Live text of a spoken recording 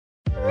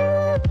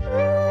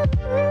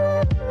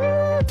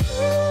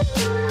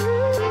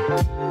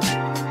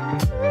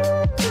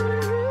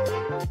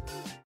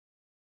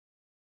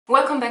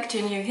to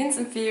a new Hints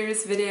and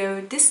Theories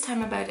video, this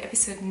time about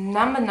episode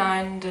number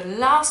 9, the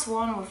last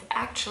one with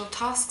actual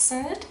tasks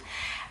in it.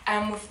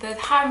 And with that,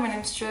 hi, my name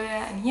is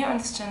Julia, and here on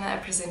this channel I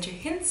present you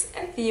hints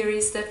and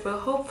theories that will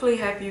hopefully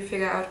help you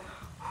figure out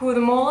who the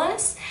mole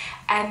is.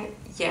 And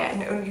yeah,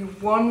 in only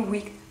 1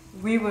 week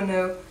we will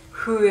know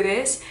who it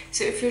is.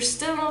 So if you're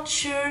still not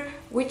sure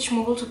which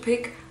mole to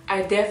pick,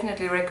 I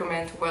definitely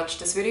recommend to watch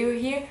this video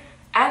here.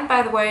 And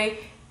by the way,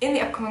 in the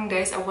upcoming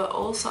days I will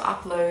also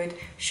upload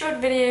short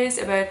videos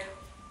about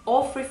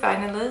all 3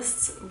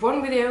 finalists,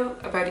 1 video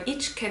about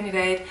each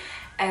candidate,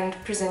 and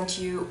present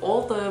you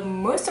all the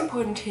most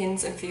important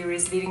hints and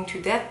theories leading to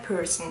that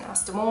person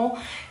as the mole.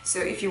 So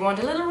if you want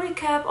a little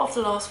recap of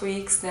the last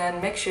weeks, then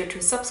make sure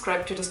to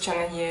subscribe to this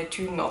channel here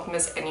to not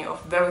miss any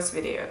of those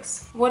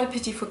videos. What a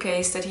pity for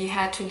Case that he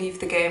had to leave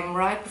the game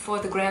right before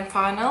the grand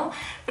final,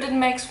 but it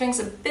makes things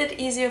a bit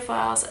easier for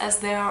us as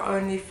there are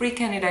only 3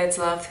 candidates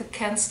left who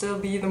can still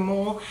be the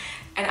mole.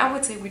 And I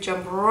would say we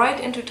jump right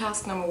into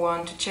task number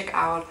 1 to check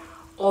out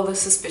all the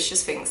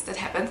suspicious things that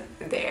happened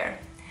there.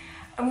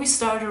 And we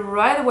started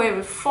right away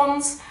with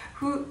Fons,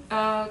 who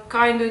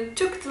kind of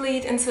took the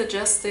lead in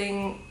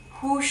suggesting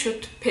who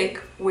should pick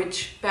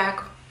which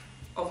bag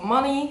of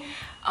money.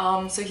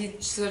 So he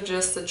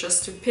suggested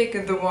just to pick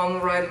the one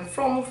right in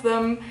front of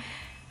them.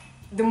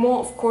 The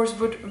mole, of course,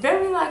 would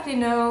very likely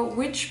know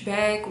which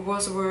bag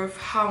was worth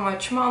how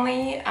much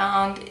money,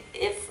 and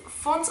if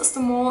Fons is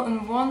the mole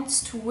and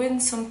wants to win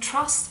some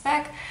trust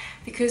back,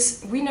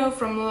 because we know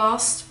from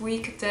last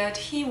week that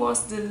he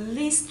was the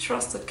least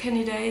trusted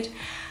candidate,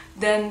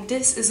 then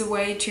this is a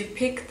way to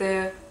pick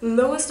the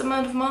lowest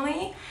amount of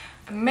money.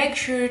 Make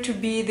sure to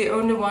be the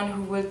only one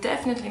who will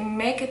definitely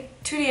make it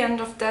to the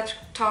end of that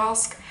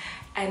task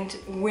and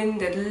win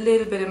that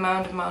little bit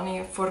amount of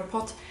money for the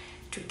pot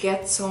to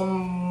get some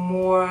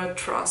more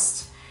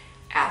trust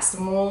as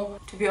the mole.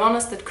 To be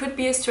honest, that could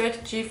be a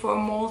strategy for a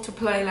mole to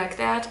play like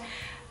that.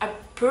 I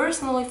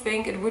personally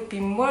think it would be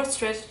more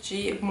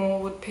strategy if mole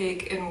would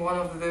pick in one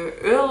of the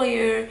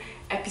earlier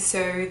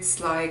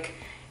episodes, like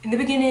in the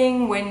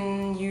beginning,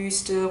 when you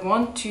still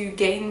want to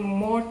gain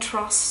more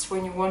trust,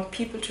 when you want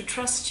people to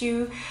trust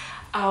you,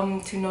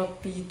 to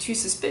not be too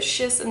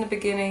suspicious in the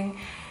beginning.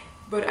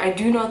 But I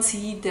do not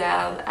see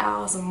that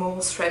as a mole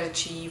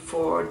strategy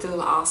for the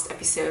last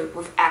episode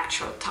with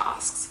actual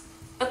tasks.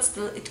 But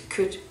still, it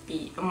could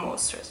be a mole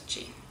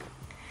strategy.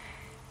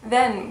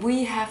 Then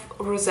we have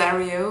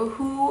Rosario,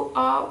 who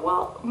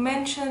well,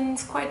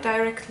 mentions quite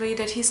directly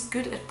that he's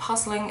good at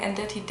puzzling and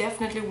that he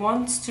definitely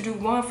wants to do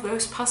one of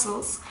those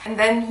puzzles. And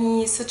then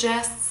he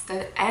suggests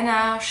that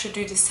Anna should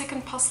do the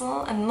second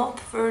puzzle and not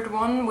the third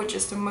one, which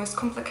is the most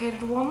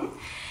complicated one.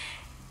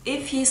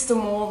 If he's the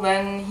mole,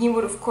 then he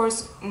would of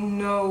course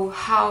know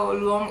how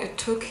long it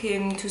took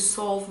him to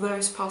solve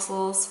those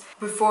puzzles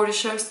before the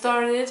show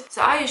started.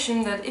 So I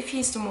assume that if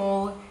he's the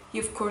mole, he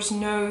of course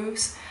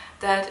knows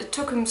that it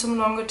took him some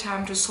longer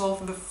time to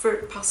solve the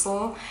third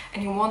puzzle,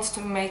 and he wants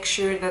to make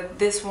sure that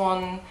this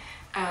one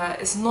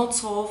is not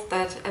solved,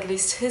 that at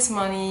least his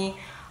money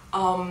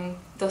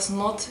does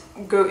not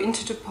go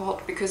into the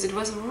pot, because it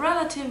was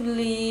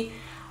relatively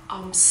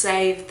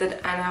safe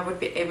that Anna would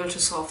be able to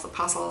solve the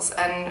puzzles,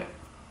 and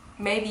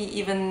maybe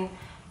even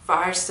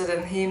faster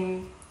than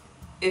him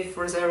if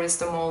Rosario is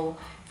the mole,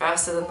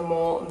 faster than the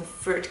mole in the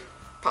third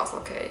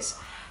puzzle case.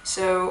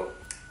 So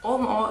all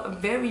in all, a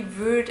very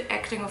weird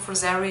acting of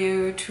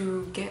Rosario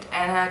to get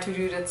Anna to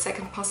do that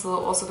second puzzle.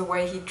 Also the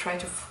way he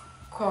tried to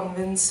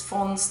convince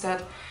Fons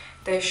that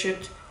they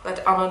should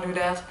let Anna do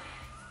that.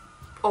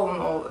 All in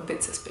all, a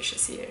bit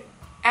suspicious here.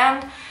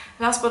 And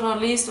last but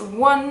not least,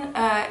 one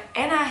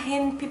Anna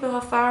hint people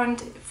have found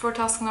for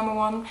task number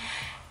 1.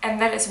 And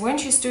that is when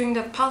she's doing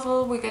that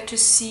puzzle, we get to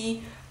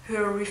see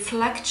her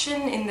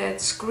reflection in that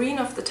screen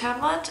of the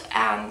tablet,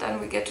 and then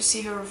we get to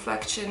see her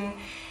reflection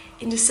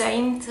in the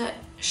same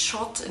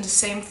shot, in the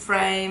same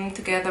frame,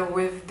 together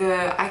with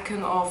the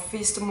icon of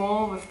Feast the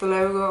Mole, with the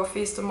logo of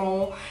Feast the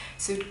Mole.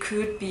 So it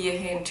could be a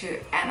hint to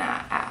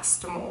Anna as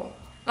the mole.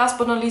 Last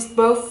but not least,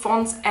 both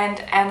Fons and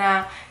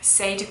Anna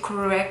say the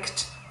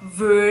correct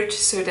word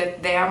so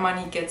that their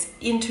money gets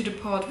into the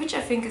pot, which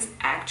I think is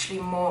actually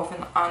more of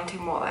an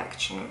anti-mole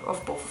action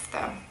of both of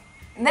them.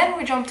 And then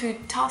we jump to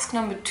task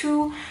number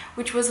 2,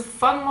 which was a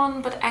fun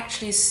one, but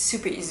actually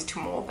super easy to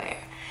mole there.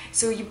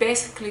 So you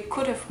basically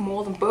could have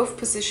moled in both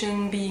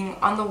positions, being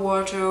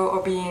underwater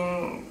or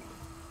being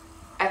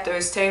at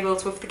those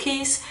tables with the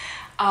keys.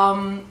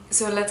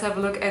 So let's have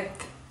a look at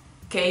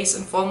Case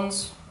and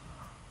Fons.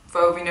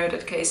 Though we know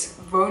that Case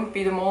won't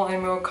be the mole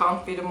anymore,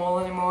 can't be the mole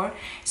anymore.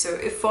 So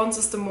if Fons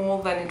is the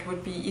mole, then it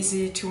would be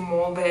easy to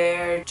mole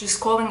there. Just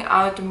calling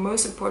out the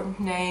most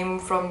important name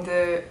from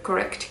the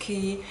correct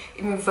key,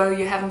 even though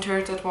you haven't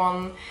heard that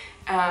one.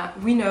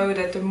 We know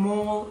that the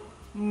mole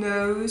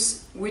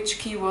knows which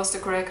key was the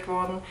correct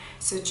one,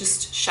 so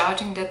just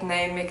shouting that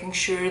name, making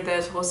sure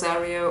that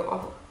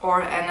Rosario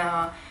or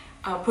Anna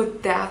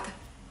put that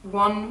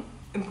one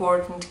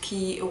important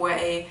key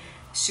away,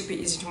 super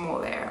easy to mole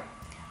there.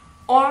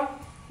 Or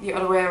the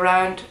other way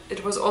around.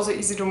 It was also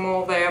easy to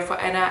maul there for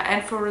Anna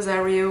and for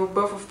Rosario,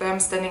 both of them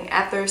standing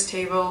at those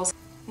tables,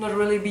 not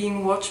really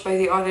being watched by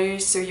the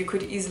others, so you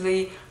could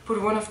easily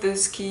put one of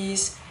those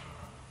keys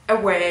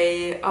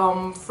away,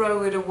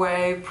 throw it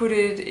away, put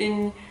it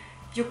in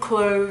your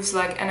clothes,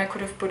 like Anna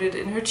could have put it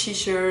in her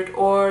t-shirt,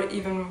 or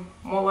even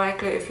more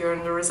likely if you're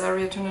in the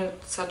Rosario tunic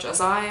such as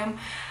I am,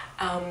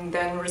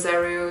 then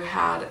Rosario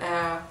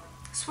had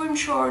swim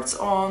shorts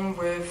on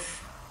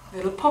with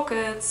little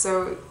pockets,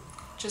 so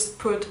just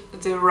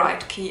put the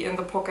right key in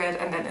the pocket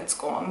and then it's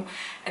gone,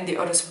 and the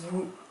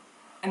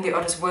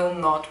others will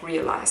not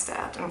realize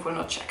that and will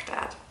not check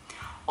that.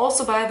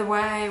 Also, by the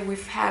way,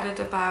 we've had it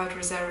about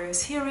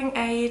Rosario's hearing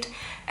aid,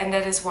 and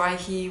that is why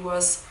he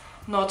was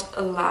not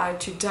allowed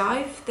to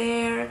dive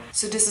there.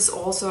 So this is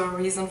also a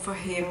reason for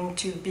him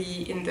to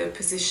be in the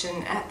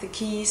position at the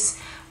keys,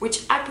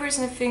 which I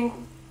personally think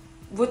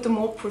would the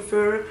maul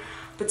prefer,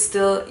 but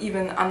still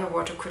even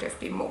underwater could have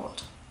been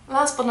mauled.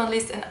 Last but not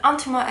least, an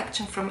anti-maul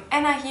action from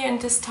Anna here in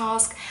this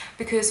task,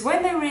 because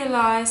when they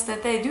realize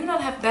that they do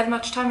not have that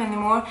much time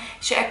anymore,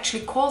 she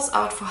actually calls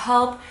out for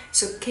help.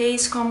 So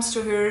Case comes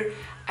to her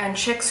and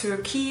checks her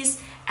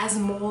keys. As a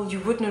maul, you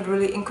would not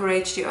really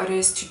encourage the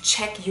others to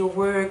check your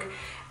work,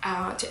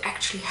 to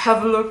actually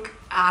have a look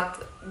at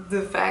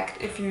the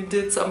fact if you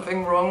did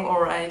something wrong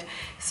or right.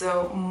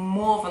 So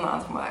more of an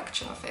anti-maul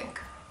action, I think.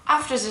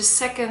 After the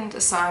second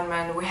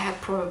assignment, we had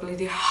probably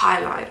the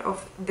highlight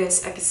of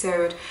this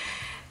episode,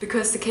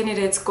 because the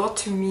candidates got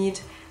to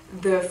meet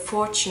the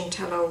fortune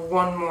teller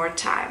one more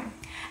time.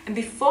 And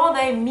before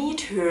they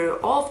meet her,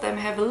 all of them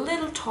have a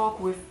little talk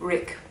with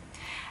Rick.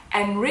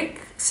 And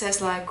Rick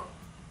says like,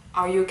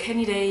 are you a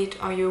candidate,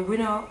 are you a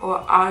winner, or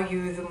are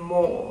you the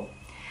maul?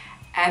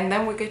 And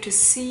then we get to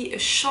see a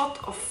shot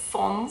of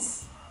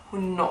Fons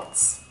who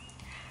nods.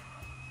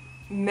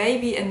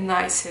 Maybe a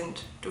nice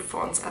hint to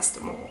Fons as the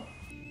maul.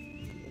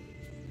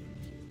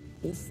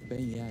 Of ben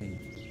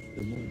jij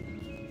de mol?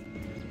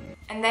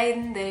 And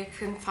then they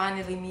can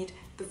finally meet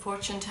the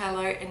fortune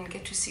teller and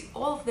get to see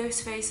all of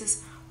those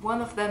faces,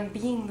 one of them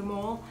being the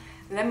maul.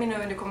 Let me know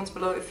in the comments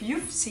below if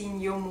you've seen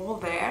your maul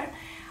there.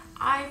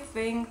 I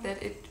think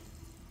that it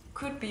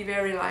could be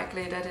very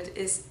likely that it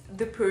is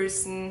the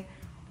person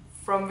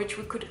from which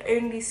we could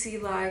only see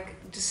like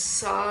the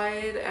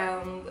side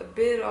and a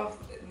bit of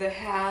the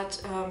head,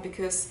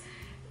 because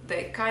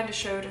they kind of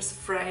showed us a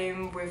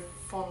frame with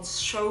Fon's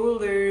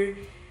shoulder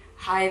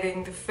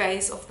hiding the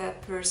face of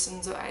that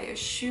person, so I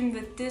assume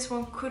that this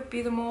one could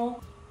be the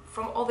maul.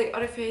 From all the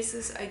other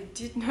faces, I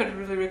did not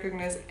really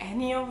recognize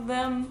any of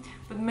them,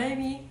 but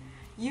maybe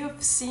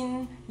you've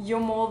seen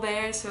your maul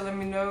there, so let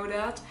me know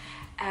that.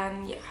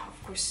 And yeah,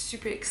 of course,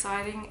 super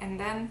exciting. And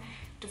then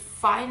the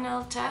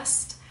final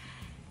test,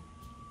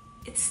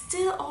 it's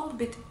still all a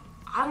bit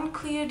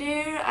unclear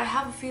there. I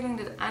have a feeling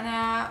that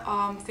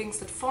Anna thinks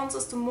that Fons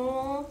is the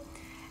maul,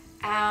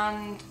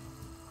 and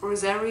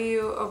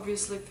Rosario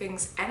obviously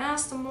thinks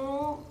Anna's the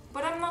maul,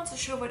 but I'm not so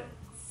sure what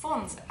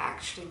Fons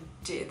actually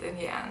did in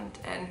the end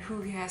and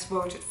who he has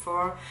voted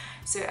for.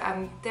 So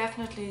I'm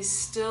definitely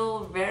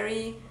still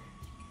very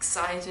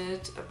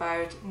excited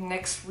about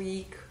next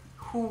week,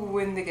 who will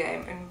win the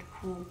game and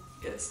who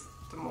is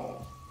the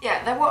maul.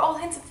 Yeah, that were all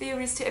hints and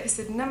theories to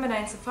episode number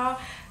 9 so far.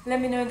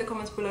 Let me know in the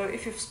comments below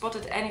if you've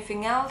spotted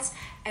anything else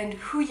and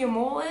who your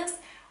maul is.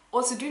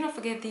 Also, do not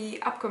forget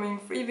the upcoming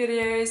free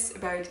videos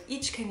about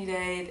each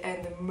candidate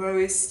and the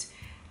most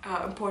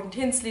important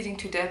hints leading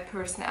to that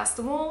person as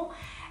the maul.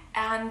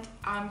 And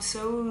I'm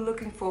so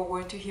looking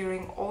forward to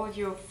hearing all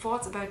your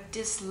thoughts about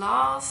this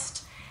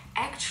last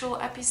actual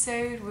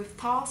episode with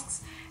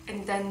tasks.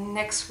 And then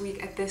next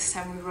week at this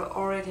time we will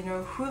already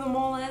know who the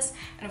maul is.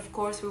 And of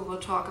course we will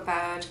talk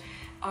about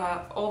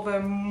all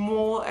the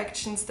maul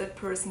actions that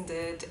person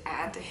did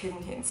and the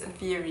hidden hints and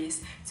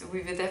theories. So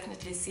we will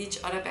definitely see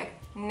each other back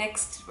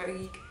next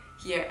week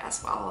here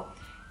as well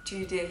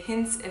to the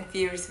hints and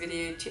theories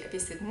video, to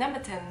episode number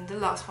 10, the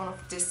last one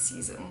of this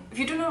season. If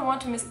you do not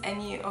want to miss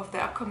any of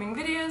the upcoming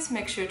videos,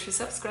 make sure to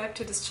subscribe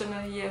to this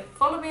channel here,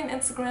 follow me on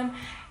Instagram,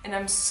 and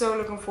I'm so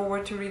looking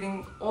forward to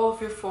reading all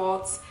of your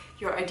thoughts,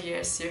 your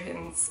ideas, your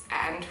hints,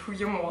 and who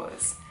your maul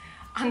is.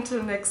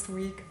 Until next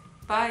week,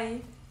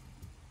 bye!